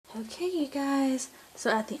Okay, you guys, so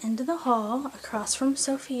at the end of the hall, across from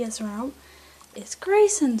Sophia's room, is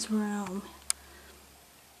Grayson's room.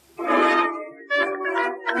 Okay,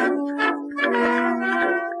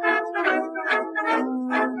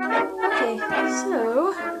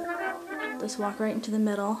 so let's walk right into the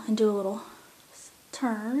middle and do a little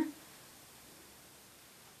turn.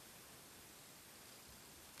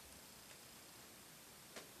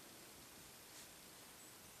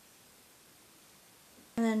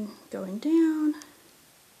 And then going down,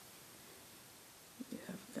 you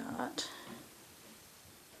have got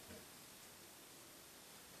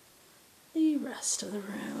the rest of the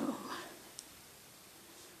room.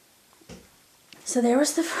 So there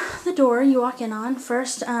was the door you walk in on.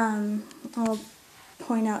 First, I'll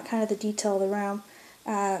point out kind of the detail of the room.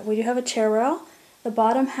 We do have a chair rail. The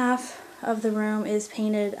bottom half of the room is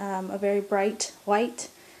painted a very bright white,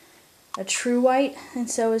 a true white, and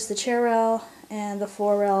so is the chair rail and the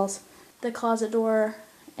floor rails, the closet door,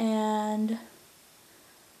 and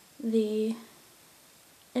the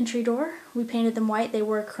entry door. We painted them white. They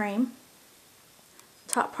were cream.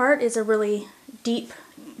 Top part is a really deep,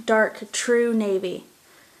 dark, true navy.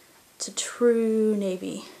 It's a true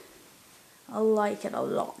navy. I like it a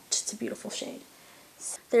lot. It's a beautiful shade.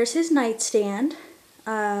 There's his nightstand.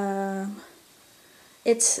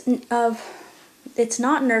 It's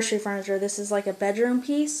not nursery furniture. This is like a bedroom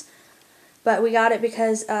piece, but we got it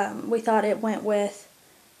because we thought it went with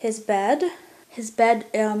his bed. His bed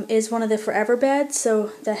is one of the forever beds,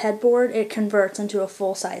 so the headboard, it converts into a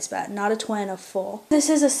full-size bed, not a twin, a full. This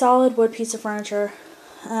is a solid wood piece of furniture.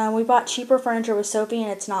 We bought cheaper furniture with Sophie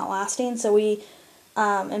and it's not lasting, so we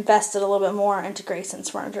invested a little bit more into Grayson's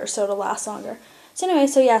furniture so it'll last longer. So anyway,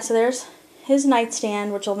 so there's his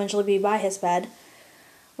nightstand, which will eventually be by his bed.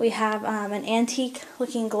 We have an antique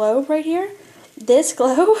looking globe right here. This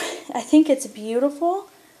globe, I think it's beautiful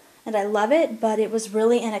and I love it, but it was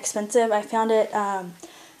really inexpensive. I found it at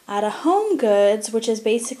a Home Goods, which is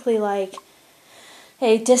basically like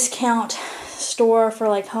a discount store for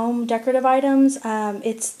like home decorative items.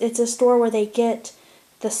 It's a store where they get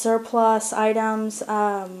the surplus items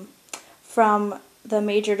from the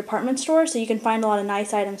major department store, so you can find a lot of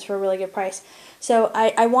nice items for a really good price. So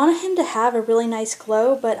I wanted him to have a really nice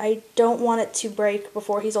globe, but I don't want it to break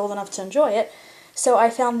before he's old enough to enjoy it. So I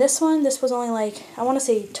found this one. This was only like, I want to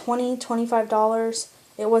say $25.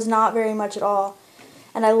 It was not very much at all.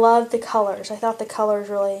 And I loved the colors. I thought the colors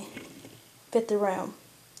really fit the room.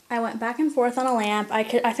 I went back and forth on a lamp. I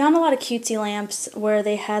found a lot of cutesy lamps where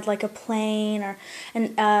they had like a plane or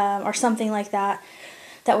something like that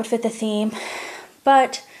would fit the theme.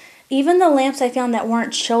 But even the lamps I found that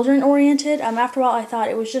weren't children oriented, after a while I thought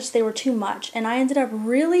it was just they were too much. And I ended up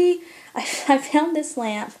I found this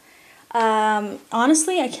lamp.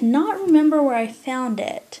 Honestly, I cannot remember where I found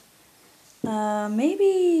it.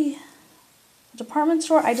 Maybe a department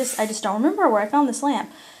store. I just don't remember where I found this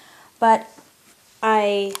lamp. But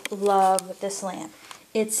I love this lamp.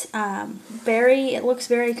 It's it looks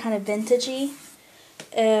very kind of vintagey.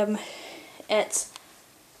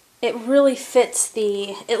 It really fits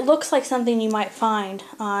it looks like something you might find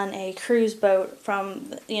on a cruise boat from,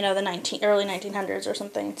 the early 1900s or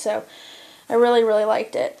something. So I really, really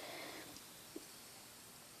liked it.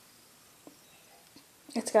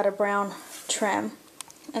 It's got a brown trim.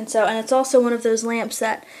 And it's also one of those lamps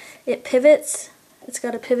that it pivots. It's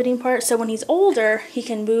got a pivoting part, so when he's older, he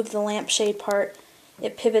can move the lampshade part.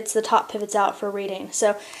 It pivots, the top pivots out for reading.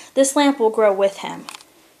 So this lamp will grow with him.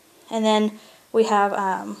 And then we have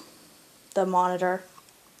the monitor,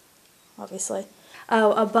 obviously.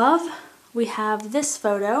 Oh, above we have this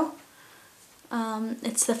photo.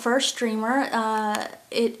 It's the first dreamer.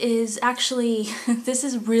 It is actually, this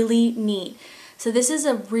is really neat. So this is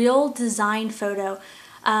a real design photo.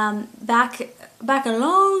 Back a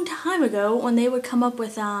long time ago, when they would come up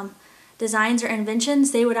with designs or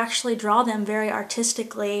inventions, they would actually draw them very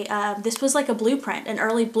artistically. This was like a blueprint, an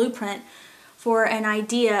early blueprint for an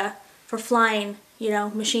idea for flying,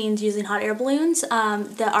 machines using hot air balloons.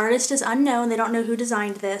 The artist is unknown. They don't know who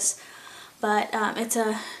designed this, but it's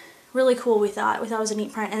a really cool. We thought it was a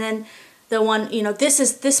neat print. And then the one,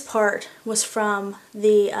 this part was from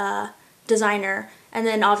the designer. And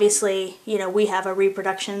then obviously, we have a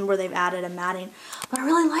reproduction where they've added a matting. But I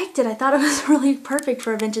really liked it. I thought it was really perfect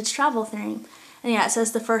for a vintage travel theme. And yeah, it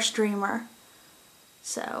says the first dreamer.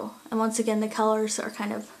 So, and once again, the colors are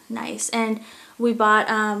kind of nice. And we bought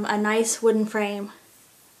a nice wooden frame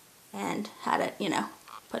and had it,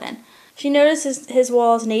 put in. If you notice, his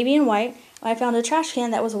wall is navy and white. I found a trash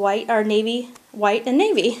can that was white, or navy, white, and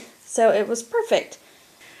navy. So it was perfect.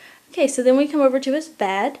 Okay, so then we come over to his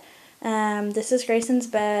bed. This is Grayson's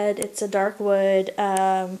bed. It's a dark wood.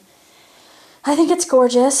 I think it's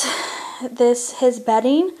gorgeous. His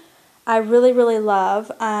bedding, I really, really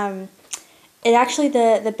love. It actually,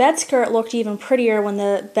 the bed skirt looked even prettier when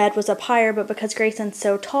the bed was up higher, but because Grayson's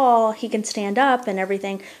so tall, he can stand up and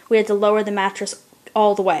everything, we had to lower the mattress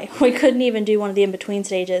all the way. We couldn't even do one of the in-between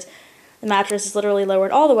stages. The mattress is literally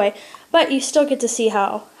lowered all the way, but you still get to see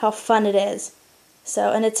how fun it is.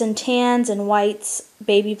 So, and it's in tans and whites,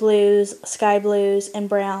 baby blues, sky blues, and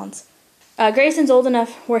browns. Grayson's old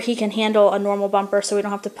enough where he can handle a normal bumper, so we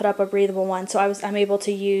don't have to put up a breathable one. So I'm able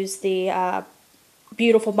to use the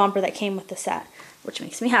beautiful bumper that came with the set, which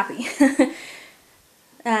makes me happy.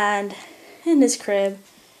 And in his crib,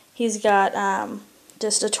 he's got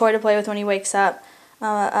just a toy to play with when he wakes up.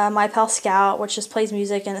 My Pal Scout, which just plays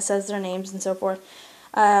music and it says their names and so forth.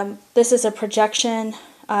 This is a projection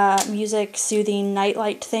music soothing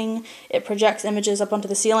nightlight thing. It projects images up onto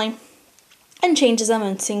the ceiling and changes them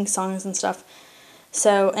and sings songs and stuff.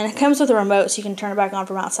 So, and it comes with a remote so you can turn it back on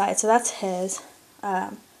from outside. So that's his.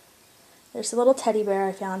 There's a little teddy bear,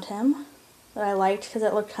 I found him, that I liked because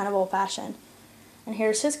it looked kind of old-fashioned. And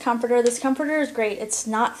here's his comforter. This comforter is great. It's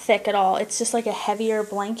not thick at all. It's just like a heavier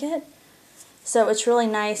blanket. So it's really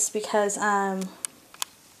nice because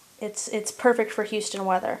it's perfect for Houston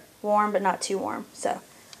weather. Warm, but not too warm. So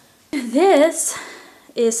this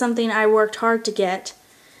is something I worked hard to get.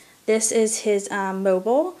 This is his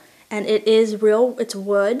mobile, and it is real. It's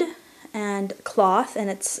wood and cloth, and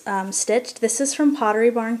it's stitched. This is from Pottery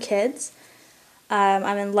Barn Kids.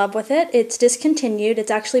 I'm in love with it. It's discontinued.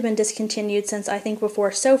 It's actually been discontinued since I think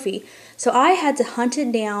before Sophie. So I had to hunt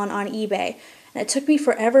it down on eBay. And it took me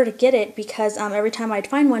forever to get it because every time I'd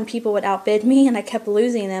find one, people would outbid me, and I kept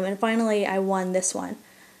losing them. And finally, I won this one.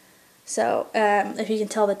 So if you can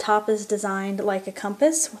tell, the top is designed like a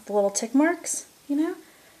compass with the little tick marks, you know.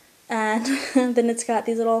 And then it's got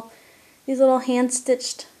these little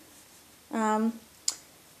hand-stitched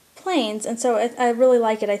planes, and so I really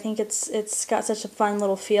like it. I think it's got such a fun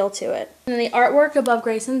little feel to it. And the artwork above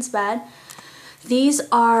Grayson's bed, these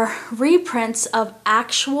are reprints of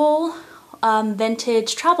actual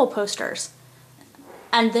vintage travel posters,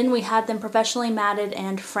 and then we had them professionally matted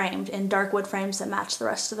and framed in dark wood frames that match the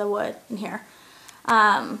rest of the wood in here.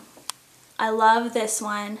 I love this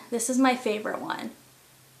one. This is my favorite one.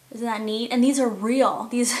 Isn't that neat? And these are real.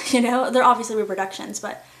 These, you know, they're obviously reproductions,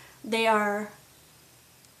 but they are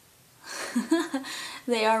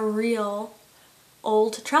they are real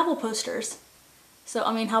old travel posters. So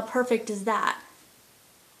I mean, how perfect is that?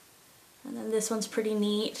 And then this one's pretty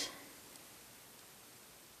neat.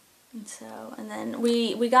 And so, and then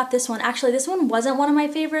we got this one. Actually, this one wasn't one of my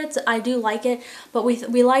favorites. I do like it, but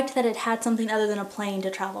we liked that it had something other than a plane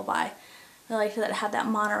to travel by. I liked that it had that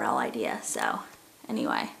monorail idea. So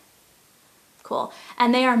anyway, cool.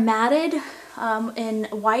 And they are matted in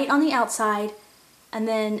white on the outside, and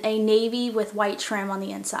then a navy with white trim on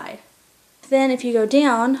the inside. Then if you go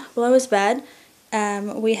down below his bed,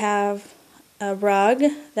 we have a rug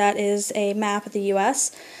that is a map of the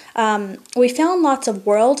U.S. We found lots of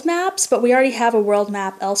world maps, but we already have a world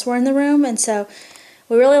map elsewhere in the room, and so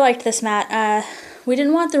we really liked this mat. We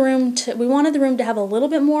didn't want the room to, we wanted the room to have a little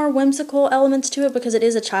bit more whimsical elements to it because it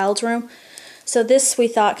is a child's room. So this, we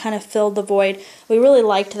thought, kind of filled the void. We really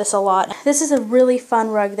liked this a lot. This is a really fun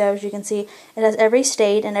rug, though, as you can see. It has every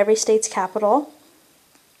state and every state's capital.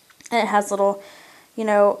 And it has little, you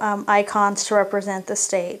know, icons to represent the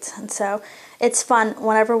states. And so it's fun.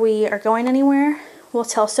 Whenever we are going anywhere, we'll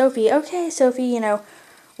tell Sophie, okay, Sophie, you know,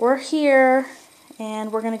 we're here,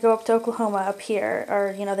 and we're going to go up to Oklahoma up here.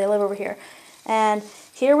 Or, you know, they live over here. And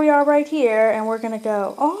here we are right here, and we're going to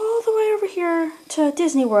go all the way over here to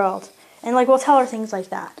Disney World. And like, we'll tell her things like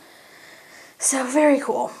that. So very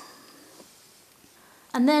cool.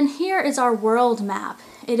 And then here is our world map.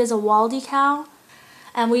 It is a wall decal,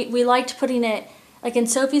 and we liked putting it, like in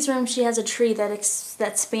Sophie's room, she has a tree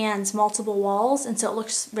that spans multiple walls, and so it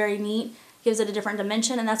looks very neat, gives it a different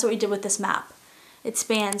dimension, and that's what we did with this map. It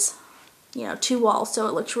spans, you know, 2 walls, so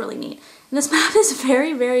it looks really neat. And this map is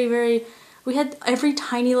very, very, very, we had every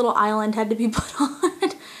tiny little island had to be put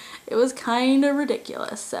on. It was kind of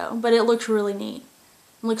ridiculous, so, but it looks really neat.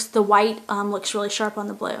 The white looks really sharp on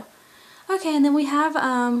the blue. Okay, and then we have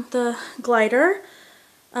the glider.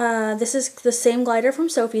 This is the same glider from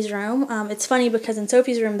Sophie's room. It's funny because in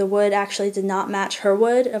Sophie's room the wood actually did not match her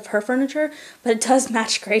wood of her furniture, but it does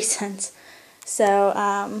match Grayson's.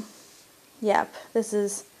 So, yep, this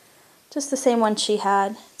is just the same one she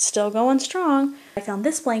had. It's still going strong. I found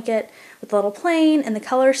this blanket with a little plane, and the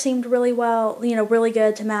color seemed really well, you know, really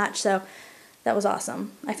good to match. So That was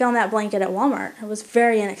awesome. I found that blanket at Walmart. It was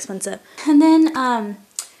very inexpensive. And then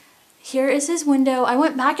here is his window. I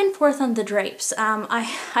went back and forth on the drapes.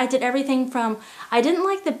 I did everything from, I didn't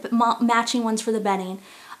like the matching ones for the bedding.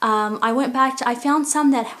 I went back to, I found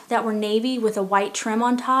some that were navy with a white trim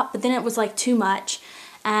on top, but then it was like too much.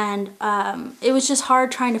 And it was just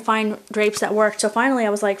hard trying to find drapes that worked. So finally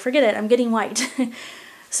I was like, forget it, I'm getting white.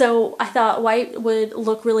 So I thought white would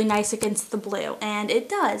look really nice against the blue, and it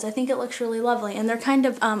does. I think it looks really lovely. And they're kind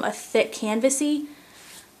of a thick canvasy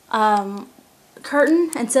curtain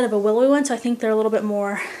instead of a willowy one, so I think they're a little bit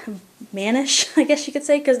more mannish, I guess you could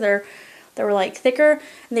say, because they were like thicker.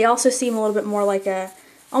 And they also seem a little bit more like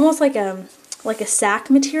almost like a sack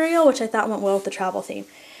material, which I thought went well with the travel theme.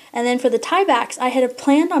 And then for the tie backs, I had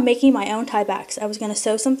planned on making my own tie backs. I was going to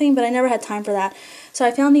sew something, but I never had time for that. So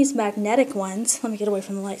I found these magnetic ones. Let me get away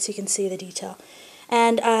from the light so you can see the detail.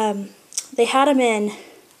 And they had them in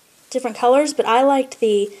different colors, but I liked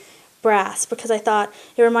the brass because I thought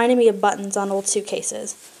it reminded me of buttons on old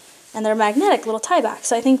suitcases. And they're magnetic little tie backs,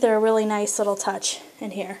 so I think they're a really nice little touch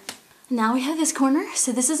in here. Now we have this corner.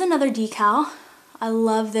 So this is another decal. I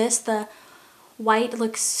love this. The white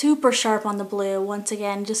looks super sharp on the blue. Once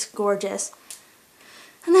again, just gorgeous.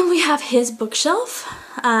 And then we have his bookshelf.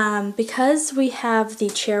 Because we have the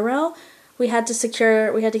chair rail, we had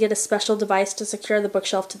to get a special device to secure the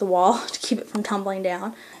bookshelf to the wall to keep it from tumbling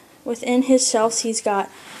down. Within his shelves, he's got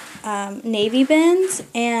navy bins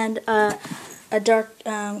and a dark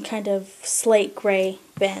kind of slate gray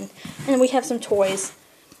bin. And we have some toys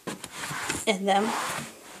in them.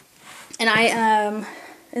 And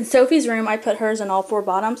in Sophie's room, I put hers in all four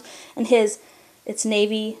bottoms, and his, it's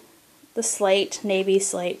navy, the slate, navy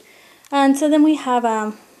slate. And so then we have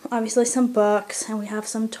obviously some books, and we have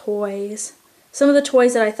some toys. Some of the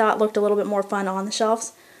toys that I thought looked a little bit more fun on the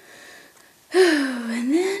shelves.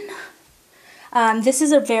 And then this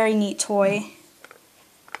is a very neat toy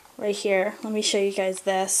right here. Let me show you guys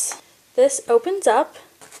this. This opens up,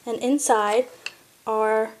 and inside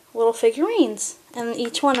are little figurines, and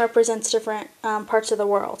each one represents different parts of the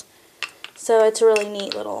world. So it's a really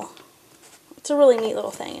neat little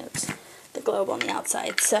thing. It's the globe on the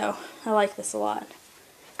outside, so I like this a lot.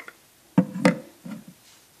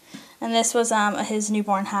 And this was his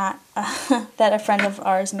newborn hat that a friend of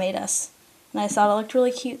ours made us, and I thought it looked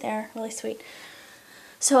really cute there, really sweet.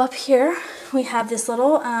 So up here we have this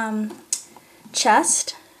little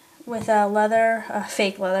chest with a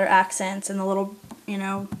fake leather accents and the little, you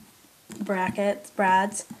know,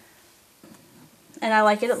 brads. And I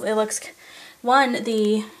like it. It looks,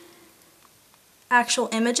 the actual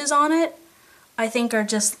images on it I think are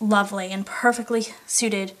just lovely and perfectly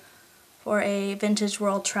suited for a vintage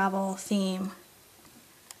world travel theme.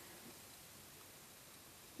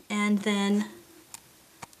 And then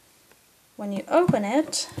when you open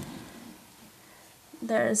it,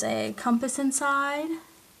 there's a compass inside,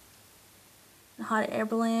 a hot air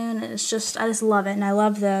balloon, and it's just, I just love it, and I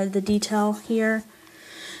love the detail here.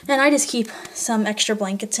 And I just keep some extra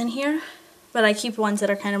blankets in here, but I keep ones that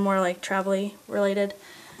are kind of more like travel related.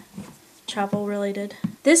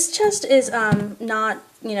 This chest is not,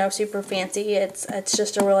 you know, super fancy. It's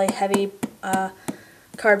just a really heavy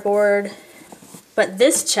cardboard. But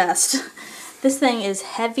this chest, this thing is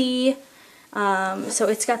heavy. So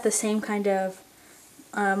it's got the same kind of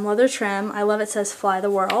leather trim. I love it says Fly the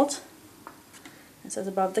World. It says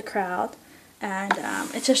Above the Crowd. And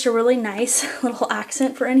it's just a really nice little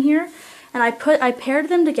accent for in here. And I paired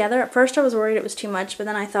them together. At first I was worried it was too much, but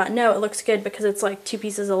then I thought, no, it looks good because it's like two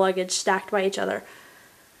pieces of luggage stacked by each other.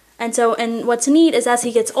 And so, and what's neat is as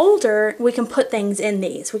he gets older, we can put things in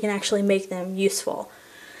these. We can actually make them useful.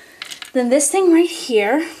 Then this thing right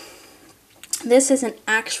here, this is an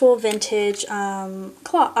actual vintage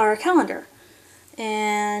calendar.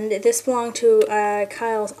 And this belonged to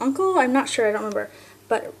Kyle's uncle. I'm not sure, I don't remember.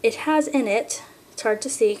 But it has in it, it's hard to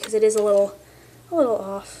see because it is a little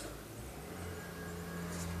off.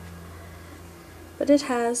 But it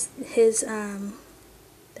has his, there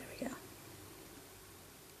we go.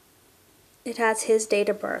 It has his date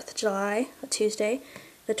of birth, July, a Tuesday,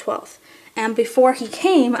 the 12th. And before he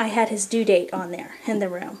came, I had his due date on there in the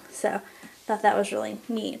room. So I thought that was really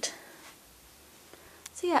neat.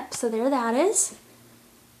 So yeah, so there that is.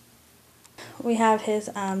 We have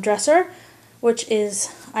his dresser, which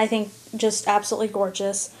is, I think, just absolutely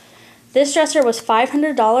gorgeous. This dresser was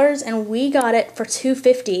 $500 and we got it for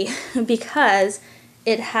 $250 because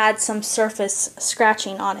it had some surface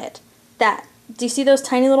scratching on it. Do you see those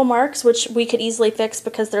tiny little marks, which we could easily fix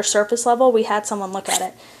because they're surface level? We had someone look at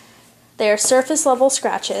it. They are surface level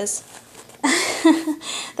scratches,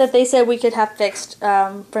 that they said we could have fixed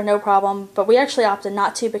for no problem, but we actually opted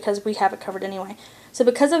not to because we have it covered anyway. So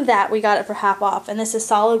because of that, we got it for half off, and this is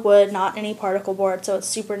solid wood, not any particle board, so it's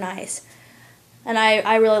super nice. And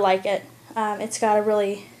I really like it. It's got a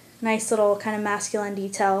really nice little kind of masculine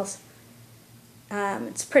details.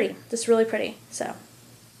 It's pretty, just really pretty. So,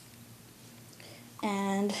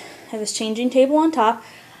 and I have this changing table on top.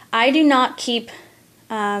 I do not keep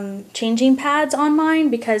changing pads on mine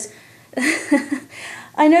because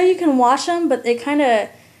I know you can wash them, but they kind of,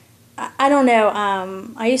 I don't know.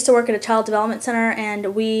 I used to work at a child development center, and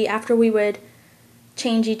after we would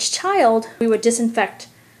change each child, we would disinfect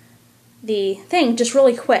the thing just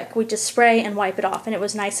really quick. We'd just spray and wipe it off, and it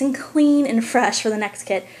was nice and clean and fresh for the next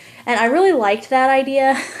kid. And I really liked that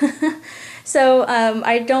idea. So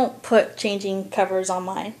I don't put changing covers on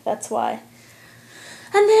mine. That's why.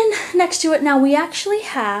 And then next to it, now we actually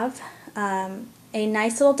have a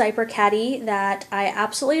nice little diaper caddy that I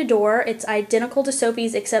absolutely adore. It's identical to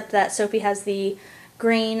Sophie's, except that Sophie has the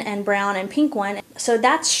green and brown and pink one. So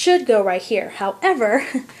that should go right here. However,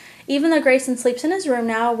 even though Grayson sleeps in his room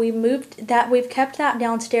now, we've kept that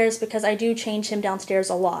downstairs because I do change him downstairs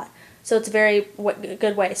a lot. So it's a very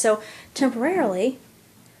good way. So temporarily,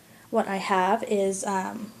 what I have is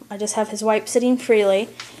I just have his wipe sitting freely,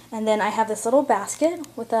 and then I have this little basket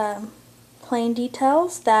with plain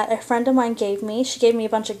details that a friend of mine gave me. She gave me a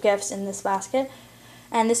bunch of gifts in this basket,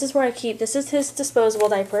 and this is where I keep, this is his disposable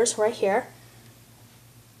diapers right here,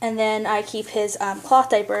 and then I keep his cloth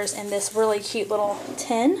diapers in this really cute little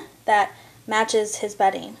tin that matches his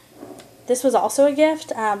bedding. This was also a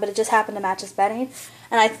gift, but it just happened to match his bedding,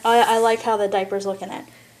 and I like how the diapers look in it,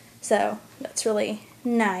 so that's really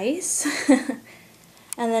nice.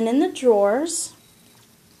 And then in the drawers,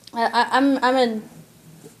 I'm a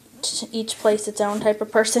each place its own type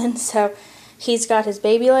of person. So he's got his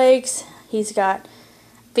baby legs, he's got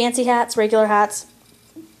fancy hats, regular hats,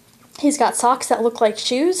 he's got socks that look like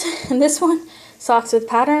shoes in this one, socks with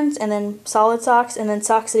patterns, and then solid socks, and then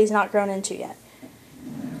socks that he's not grown into yet.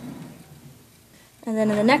 And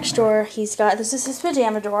then in the next drawer, he's got, this is his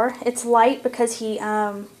pajama drawer. It's light because he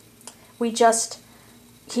just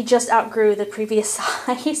outgrew the previous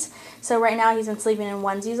size. So right now he's been sleeping in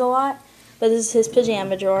onesies a lot. But this is his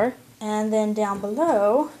pajama drawer. And then down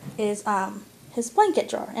below is his blanket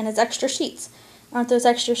drawer and his extra sheets. Aren't those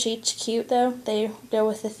extra sheets cute though? They go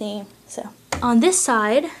with the theme. So on this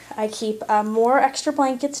side, I keep more extra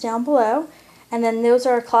blankets down below. And then those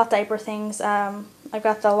are cloth diaper things. I've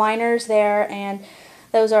got the liners there, and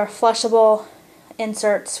those are flushable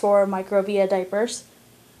inserts for Microvia diapers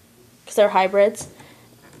because they're hybrids.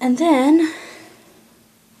 And then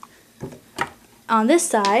on this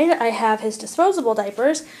side, I have his disposable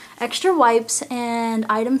diapers, extra wipes, and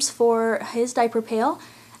items for his diaper pail.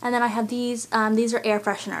 And then I have these are air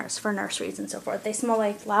fresheners for nurseries and so forth. They smell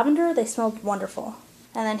like lavender, they smell wonderful.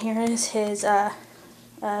 And then here is his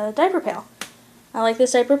diaper pail. I like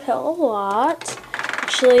this diaper pail a lot.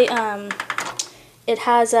 Actually, it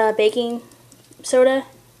has baking soda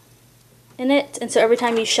in it, and so every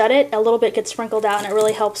time you shut it, a little bit gets sprinkled out, and it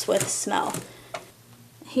really helps with smell.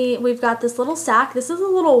 We've got this little sack. This is a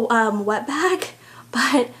little wet bag,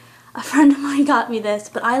 but a friend of mine got me this,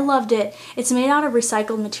 but I loved it. It's made out of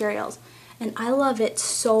recycled materials, and I love it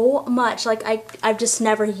so much. Like, I've just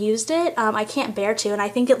never used it. I can't bear to, and I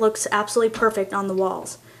think it looks absolutely perfect on the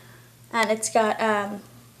walls. And it's got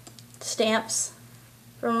stamps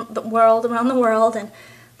from the world, around the world, and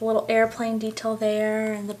the little airplane detail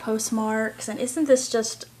there, and the postmarks. And isn't this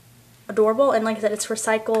just adorable? And like I said, it's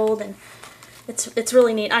recycled, and it's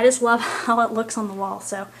really neat. I just love how it looks on the wall.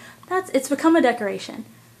 So it's become a decoration.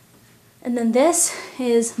 And then this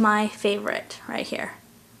is my favorite right here.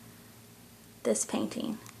 This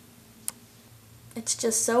painting. It's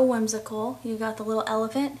just so whimsical. You got the little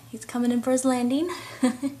elephant. He's coming in for his landing.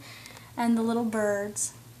 And the little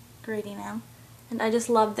birds greeting him. And I just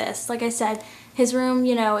love this. Like I said, his room,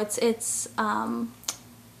 you know, it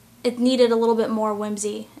needed a little bit more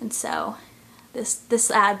whimsy, and so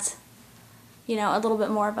this adds, you know, a little bit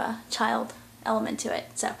more of a child element to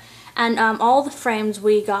it. So, and all the frames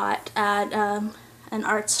we got at an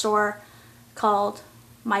art store called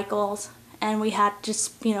Michael's, and we had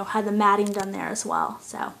just, you know, had the matting done there as well.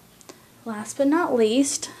 So, last but not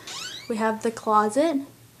least, we have the closet.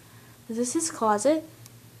 This is his closet.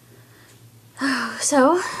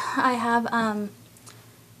 So I have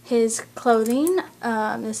his clothing.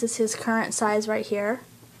 This is his current size right here,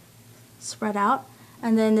 spread out,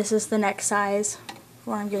 and then this is the next size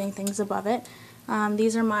where I'm getting things above it.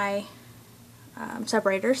 These are my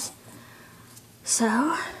separators.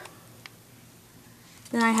 So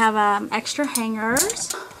Then I have extra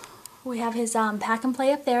hangers. We have his pack and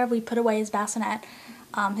play up there. We put away his bassinet.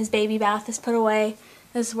 His baby bath is put away.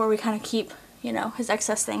 This is where we kind of keep, you know, his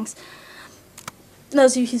excess things.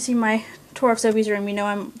 Those of you who see my tour of Sophie's room, you know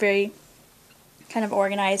I'm very kind of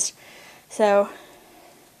organized. So,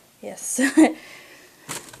 yes.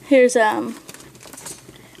 Here's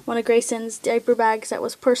one of Grayson's diaper bags that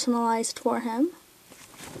was personalized for him.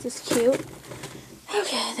 This is cute.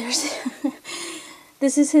 Okay, there's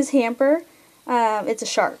this is his hamper. It's a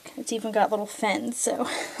shark. It's even got little fins, so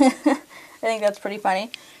I think that's pretty funny.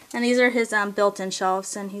 And these are his built-in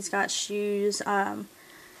shelves, and he's got shoes.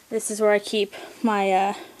 This is where I keep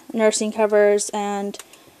my nursing covers and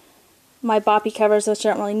my boppy covers, which I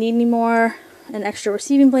don't really need anymore, and extra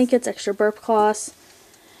receiving blankets, extra burp cloths.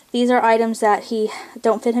 These are items that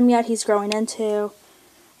don't fit him yet. He's growing into.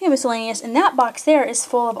 Yeah, miscellaneous. And that box there is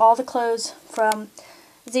full of all the clothes from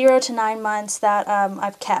 0 to 9 months that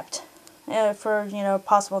I've kept for, you know,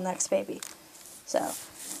 possible next baby. So,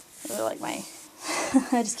 really like my,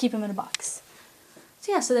 I just keep them in a box.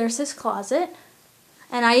 So yeah, so there's this closet.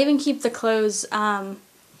 And I even keep the clothes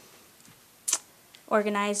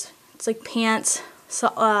organized. It's like pants,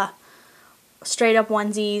 so, straight up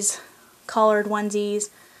onesies, collared onesies,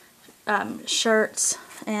 shirts,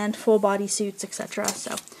 and full body suits, etc.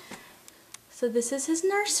 So this is his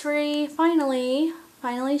nursery, finally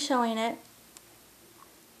showing it.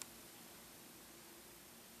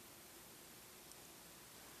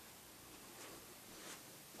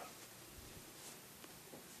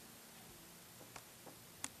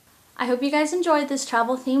 I hope you guys enjoyed this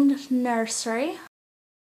travel themed nursery.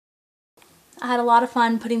 I had a lot of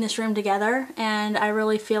fun putting this room together, and I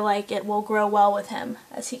really feel like it will grow well with him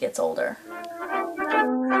as he gets older.